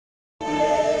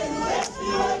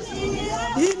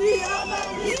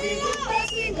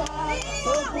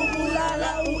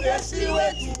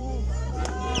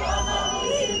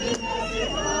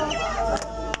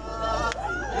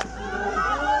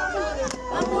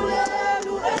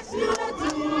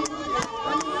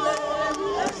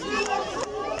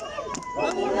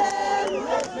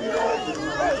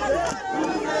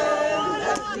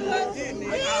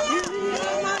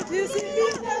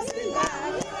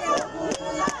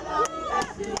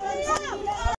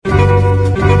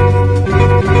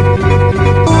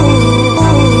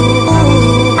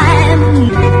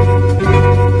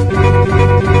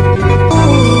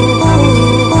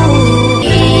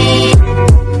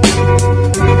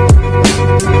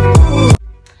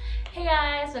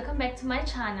my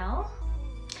channel.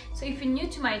 So if you're new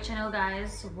to my channel,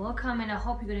 guys, welcome, and I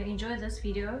hope you're gonna enjoy this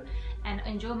video and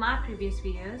enjoy my previous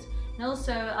videos. And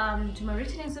also to my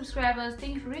returning subscribers,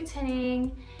 thank you for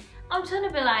returning. I'm trying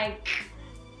to be like,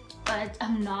 but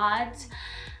I'm not.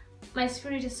 My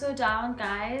spirit is so down,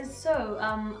 guys. So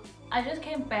I just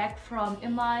came back from a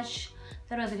march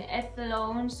that was in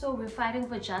Athlone. So we're fighting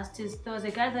for justice. There was a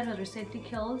guy that was recently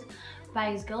killed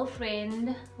by his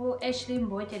girlfriend, who actually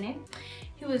Mbotene.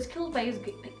 He was killed by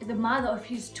the mother of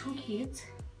his 2 kids.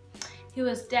 He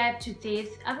was stabbed to death.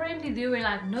 Apparently they were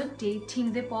like not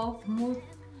dating. They both moved.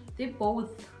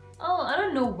 Oh, I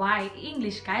don't know why.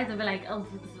 English guys, they were like, oh.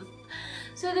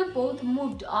 So they both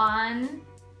moved on.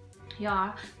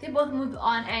 Yeah, they both moved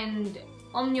on, and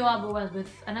Omnewabo was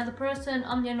with another person,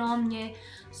 Omnye.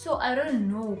 So I don't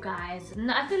know, guys.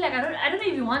 I feel like I don't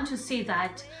even want to say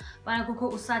that. But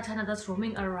Usatana that's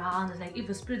roaming around, there's like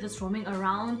evil spirit that's roaming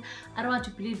around. I don't want to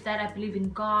believe that. I believe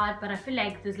in God, but I feel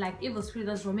like there's like evil spirit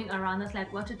that's roaming around that's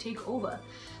like want to take over.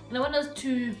 And I want us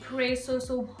to pray so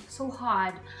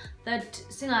hard that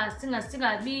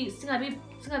singa be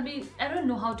I don't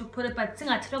know how to put it, but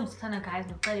singa guys,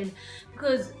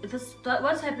 because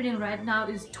what's happening right now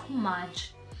is too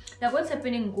much. Like what's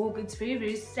happening in Gog, it's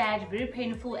very sad, very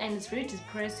painful, and it's very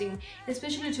depressing,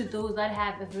 especially to those that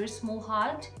have a very small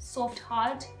heart, soft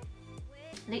heart.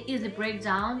 They easily break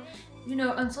down. You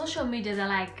know, on social media they're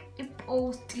like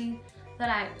posting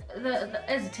that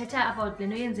as a about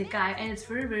the guy, and it's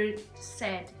very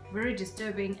sad, very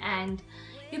disturbing, and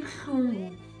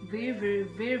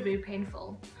very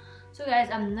painful. So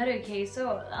guys, I'm not okay.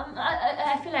 So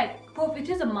I feel like it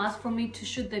is a must for me to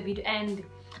shoot the video, and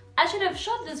I should have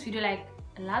shot this video like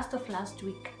last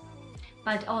week,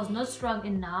 but I was not strong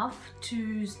enough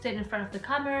to stand in front of the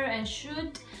camera and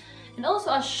shoot. And also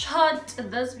I shot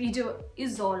this video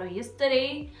Izolo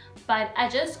yesterday, but I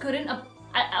just couldn't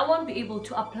I won't be able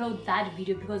to upload that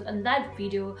video because on that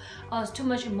video I was too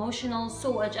much emotional.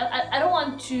 So I don't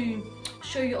want to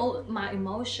show you all my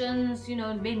emotions, you know.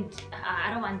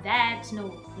 I don't want that.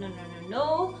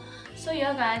 No. So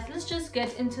yeah, guys, let's just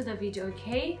get into the video,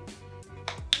 okay?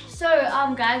 So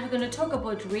guys, we're gonna talk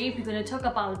about rape, we're gonna talk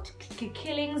about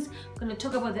killings, we're gonna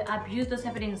talk about the abuse that's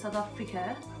happening in South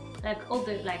Africa, like all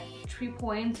the 3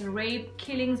 points: rape,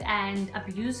 killings, and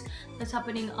abuse that's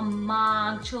happening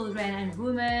among children and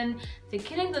women, the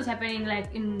killing that's happening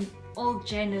like in all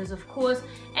genders, of course.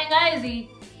 And guys,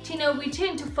 Tina, we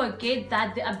tend to forget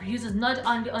that the abuse is not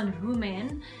only on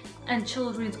women and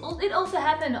children, it also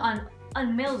happened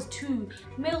on males too.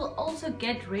 Males also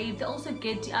get raped, they also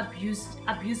get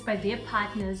abused by their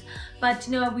partners, but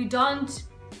you know, we don't.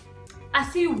 I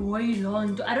see why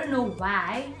long. I don't know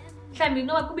why. I mean,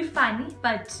 no, it could be funny,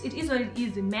 but it is what it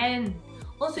is. Men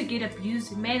also get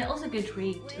abused, men also get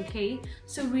raped, okay?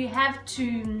 So we have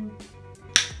to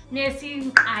what's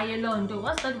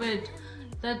that word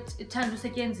that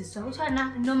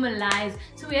normalize.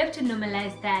 So we have to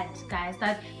normalize that, guys,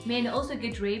 that men also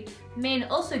get raped, men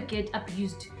also get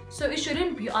abused. So it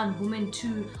shouldn't be on women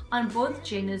too, on both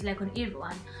genders, like on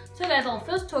everyone. So guys, I'll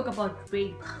first talk about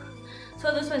rape.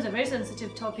 So this one's a very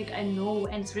sensitive topic, I know,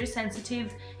 and it's very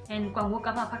sensitive, and I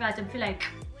feel like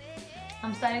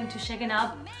I'm starting to shaken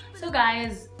up. So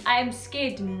guys, I'm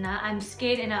scared, and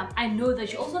I know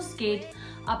that you're also scared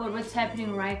about what's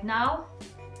happening right now.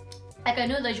 Like, I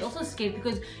know that you're also scared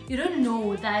because you don't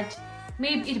know that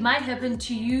maybe it might happen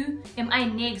to you. Am I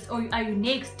next, or are you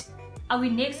next? Are we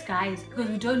next, guys? Because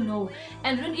we don't know,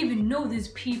 and we don't even know these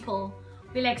people.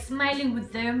 We're like smiling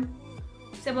with them,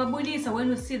 so when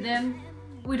we see them,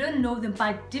 we don't know them,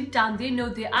 but deep down they know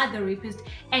they are the rapist,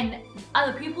 and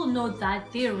other people know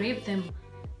that they raped them,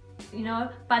 you know,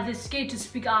 but they're scared to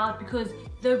speak out because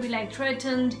they'll be like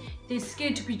threatened. They're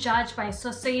scared to be judged by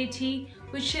society,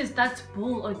 that's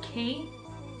bull, okay?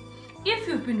 If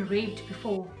you've been raped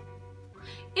before,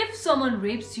 if someone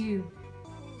rapes you,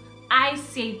 I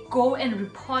say go and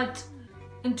report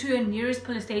into your nearest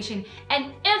police station,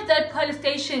 and if that police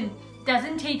station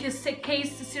doesn't take your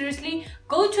case seriously,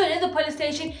 go to another police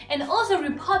station and also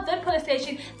report that police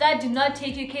station that did not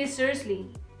take your case seriously.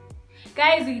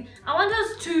 Guys, I want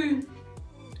us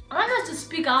to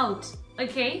speak out,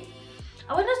 okay?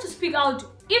 I want us to speak out.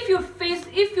 If you've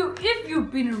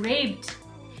been raped,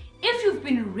 if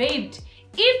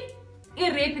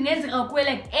rape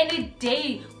like any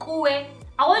day,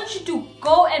 I want you to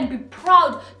go and be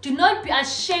proud. Do not be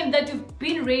ashamed that you've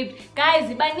been raped. Guys,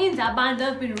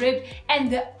 have been raped, and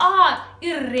there are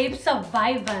rape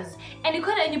survivors. And you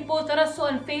can't post that I saw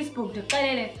on Facebook.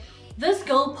 this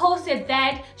girl posted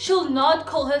that she'll not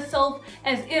call herself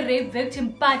as a rape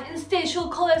victim, but instead she'll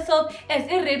call herself as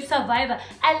a rape survivor.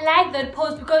 I like that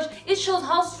post because it shows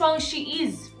how strong she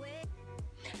is.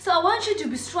 So I want you to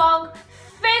be strong,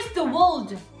 face the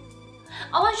world.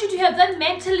 I want you to have that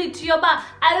mentality about,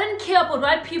 I don't care about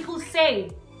what people say.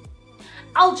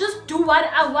 I'll just do what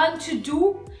I want to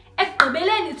do.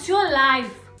 It's your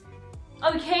life.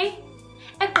 Okay?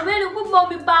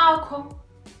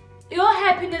 Your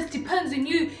happiness depends on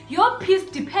you. Your peace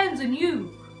depends on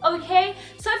you. Okay?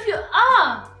 So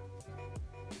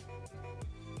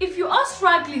if you are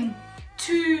struggling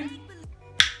to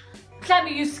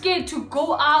maybe you're scared to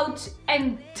go out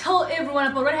and tell everyone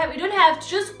about what happened, you don't have to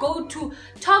just go to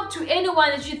talk to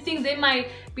anyone that you think they might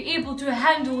be able to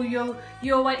handle your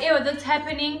whatever that's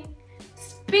happening.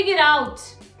 Speak it out.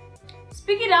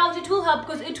 Speak it out. It will help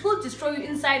because it will destroy you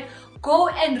inside. Go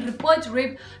and report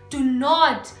rape. Do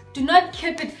not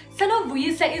keep it.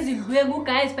 Sanovuyisa izidlwengu,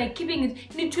 guys, by keeping it.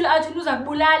 Nithula athi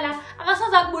uzakubulala,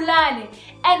 akasazakubulale.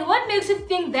 And what makes you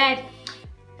think that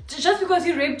just because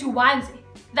he raped you once,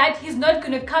 that he's not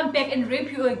gonna come back and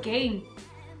rape you again?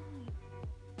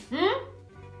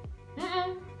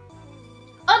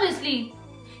 Obviously,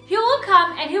 he will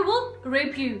come and he will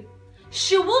rape you.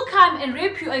 She will come and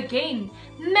rape you again.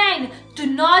 Men, do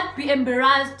not be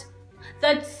embarrassed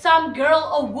that some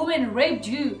girl or woman raped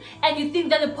you and you think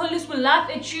that the police will laugh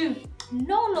at you.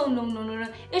 No.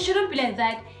 It shouldn't be like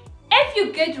that. If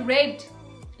you get raped,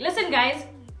 listen guys,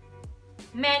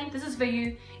 men, this is for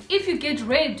you. If you get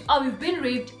raped or you've been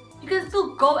raped, you can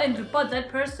still go and report that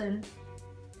person.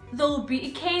 There will be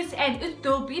a case and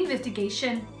there will be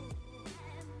investigation.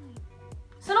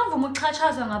 Sanovuma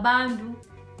ukuxhatshazwa ngabantu.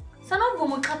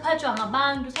 Sanovuma ukuxhaphazwa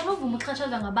ngabantu. Sanovuma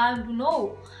ukuxhatshazwa ngabantu.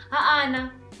 No.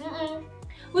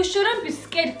 We shouldn't be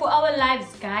scared for our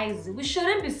lives, guys. We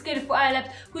shouldn't be scared for our lives.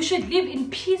 We should live in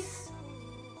peace.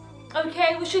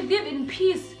 Okay? We should live in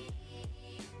peace.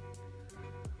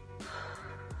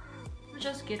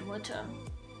 Just get water.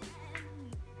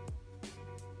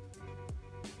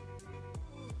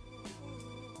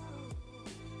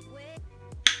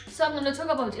 So I'm going to talk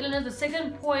about illness. The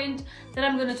second point that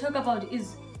I'm going to talk about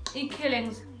is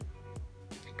e-killings.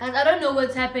 Guys, I don't know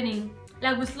what's happening.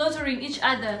 Like, we're slaughtering each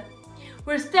other.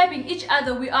 We're stabbing each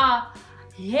other. We are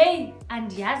yay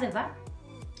and yazeva.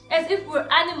 As if we're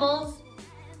animals.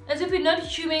 As if we're not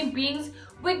human beings.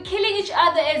 We're killing each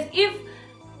other as if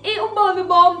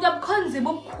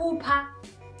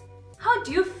how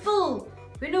do you feel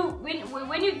when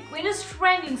you're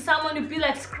strangling someone? You feel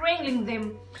like strangling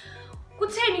them.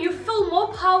 You feel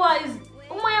more power. Is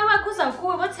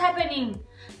what's happening?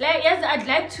 Like, yes, I'd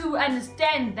like to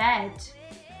understand that.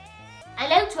 I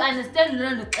like to understand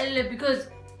because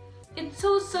it's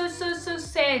so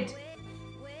sad.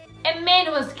 A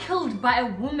man was killed by a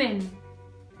woman.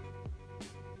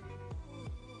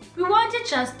 We wanted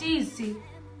justice.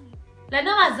 La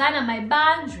ntombazana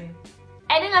mayibanjwe,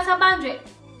 and ingasabanjwe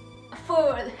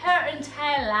for her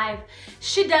entire life.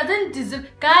 She doesn't deserve.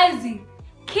 Guys,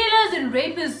 killers and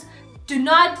rapists do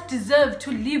not deserve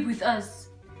to live with us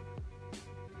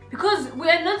because we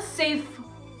are not safe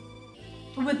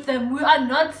with them. We are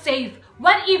not safe.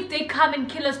 What if they come and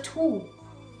kill us too?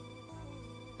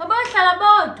 Mabahlala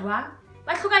bodwa,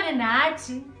 bahlukane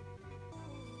nathi.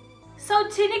 So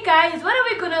Tini, guys, what are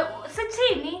we gonna say?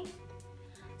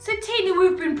 Tini,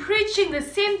 we've been preaching the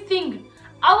same thing.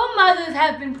 Our mothers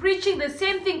have been preaching the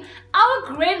same thing. Our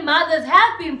grandmothers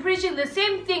have been preaching the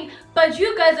same thing. But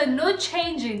you guys are not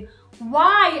changing.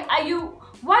 Why are you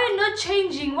not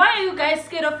changing? Why are you guys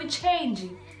scared of it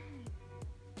changing?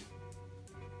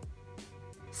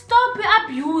 Stop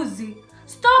abusing.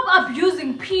 Stop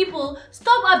abusing people.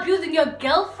 Stop abusing your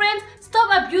girlfriends.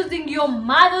 Stop abusing your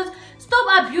mothers.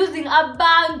 Stop abusing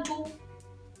abantu.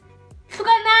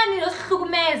 Hlukanani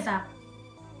nosihlukumeza.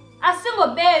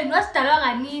 Asingobenu asidalwa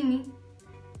nganini.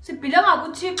 Siphila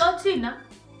ngakuThixo thina.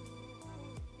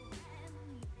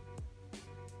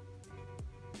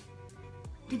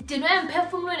 Ndidinwe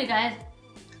emphefumulweni, guys.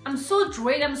 I'm so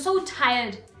drained. I'm so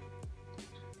tired.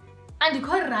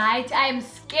 Andikho right. I am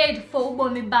scared for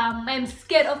ubomi bam. I am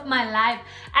scared of my life.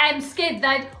 I am scared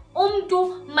that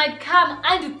umntu might come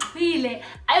andiqhwile,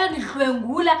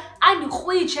 ayondidlwengula,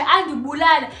 andikrwitshe,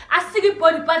 andibulale, asike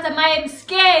i-body parts. I am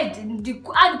scared.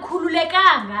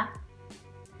 Andikhululekanga.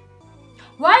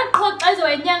 Why qho xa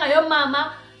izowenyanga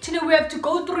yomama thina we have to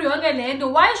go through yonke le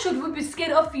nto? Why should we be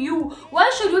scared of you? Why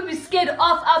should we be scared of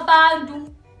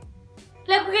abantu?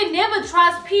 Like, we can never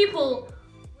trust people.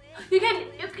 You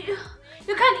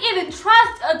can't even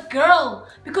trust a girl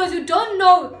because you don't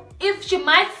know if she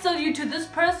might sell you to this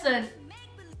person.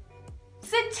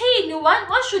 Sithini?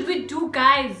 What should we do,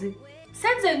 guys?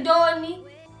 Senze ntoni?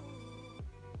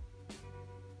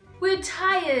 We're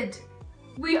tired.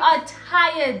 We are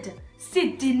tired.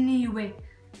 Sidiniwe.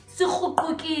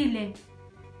 Sikhuqukile.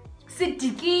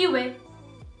 Sidikiwe.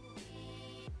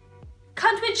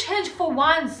 Can't we change for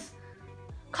once?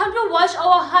 Can't we wash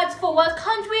our hearts for once?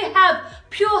 Can't we have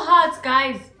pure hearts,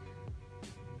 guys?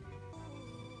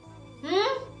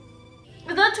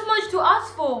 Is that too much to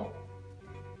ask for?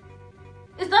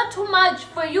 Is that too much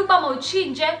for you,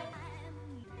 Bamochinje?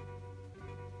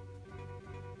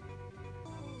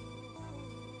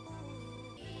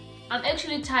 I'm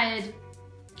actually tired.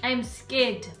 I'm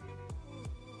scared.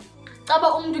 Aba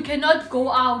umdu cannot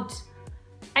go out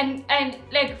and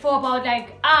like for about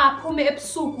like phume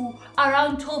ebusuku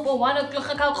around 12 or 1 o'clock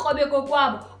akaqhobe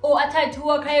kokwabo or athathe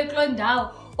work aye kuloo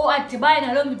ndawo or adibane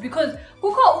naloo mntu because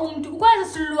kukho umntu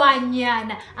ukwazi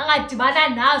silwanyana angadibana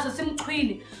naso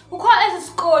simchwile. Kukho esi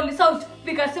sikoli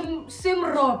sawufika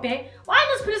simrobe. Why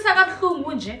nisiphilisa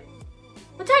kabuhlungu nje?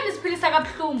 Utheni nisiphilisa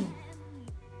kabuhlungu?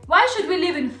 Why should we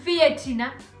live in fear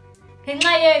thina?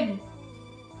 Ngenxa yenu.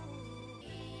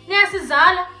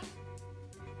 Niyasizala.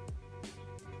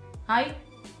 Hayi.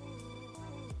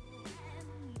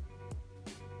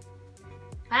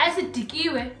 Hayi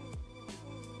sidikiwe.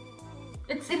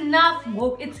 It's enough,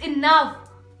 woke. It's enough.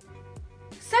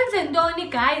 Senze ntoni,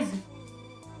 guys?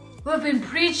 We've been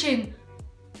preaching.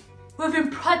 We've been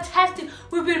protesting.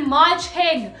 We've been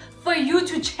marching for you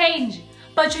to change.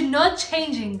 But you're not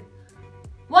changing.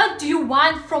 What do you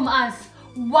want from us?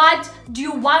 What do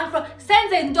you want from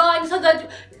Senze ntoni so that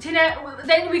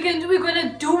then we're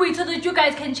gonna do it so that you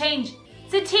guys can change?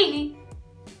 Sithini?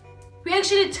 We're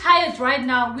actually tired right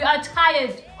now. We are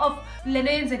tired of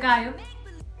lento yenzekayo.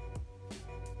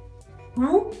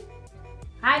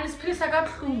 Hayi nisiphilisa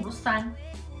kabuhlungu san.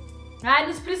 Hayi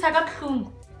nisiphilisa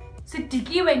kabuhlungu.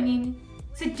 Sidikiwe nini?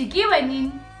 Sidikiwe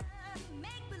nini?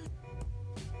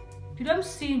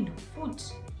 Ndinomsindo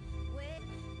futhi.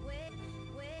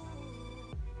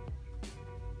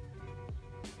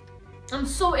 I'm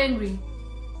so angry.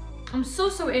 I'm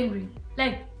so angry.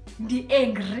 Like, the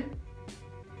angry.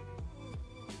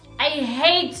 I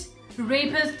hate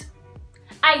rapists.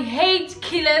 I hate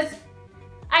killers.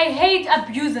 I hate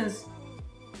abusers.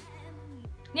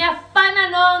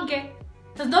 Niyafana nonke.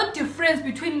 There's no difference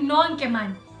between nonke,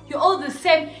 man. You're all the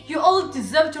same. You all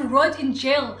deserve to rot in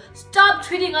jail. Stop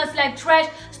treating us like trash.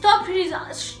 Stop treating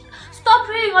us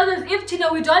as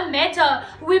if we don't matter.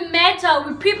 We matter.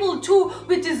 We're people too.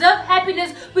 We deserve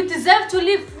happiness. We deserve to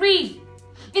live free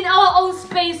in our own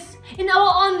space, in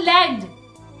our own land.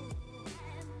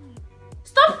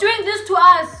 Stop doing this to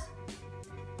us.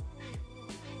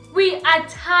 We are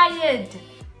tired.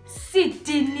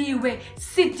 Sidiniwe,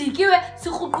 sidikiwe,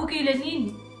 sikhuqukile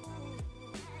nini?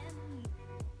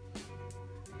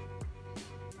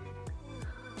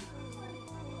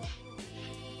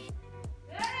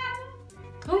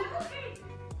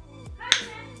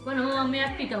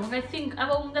 I think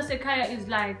Abamunda Sekaya is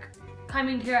like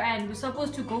coming here and we're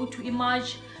supposed to go to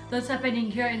Image that's happening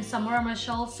here in Samora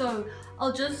Machel. So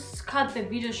I'll just cut the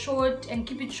video short and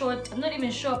keep it short. I'm not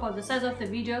even sure about the size of the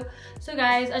video. So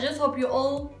guys, I just hope you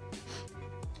all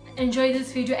enjoy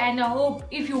this video, and I hope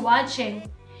if you're watching,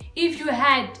 if you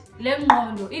had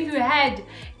Lengondo, if you had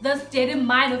this dirty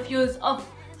mind of yours of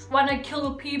wanna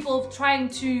kill people, trying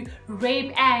to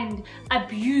rape and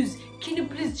abuse, can you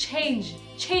please change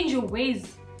your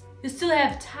ways? You still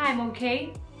have time,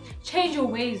 okay? Change your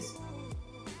ways.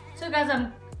 So guys,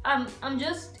 I'm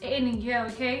just ending here,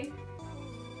 okay?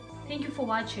 Thank you for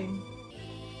watching.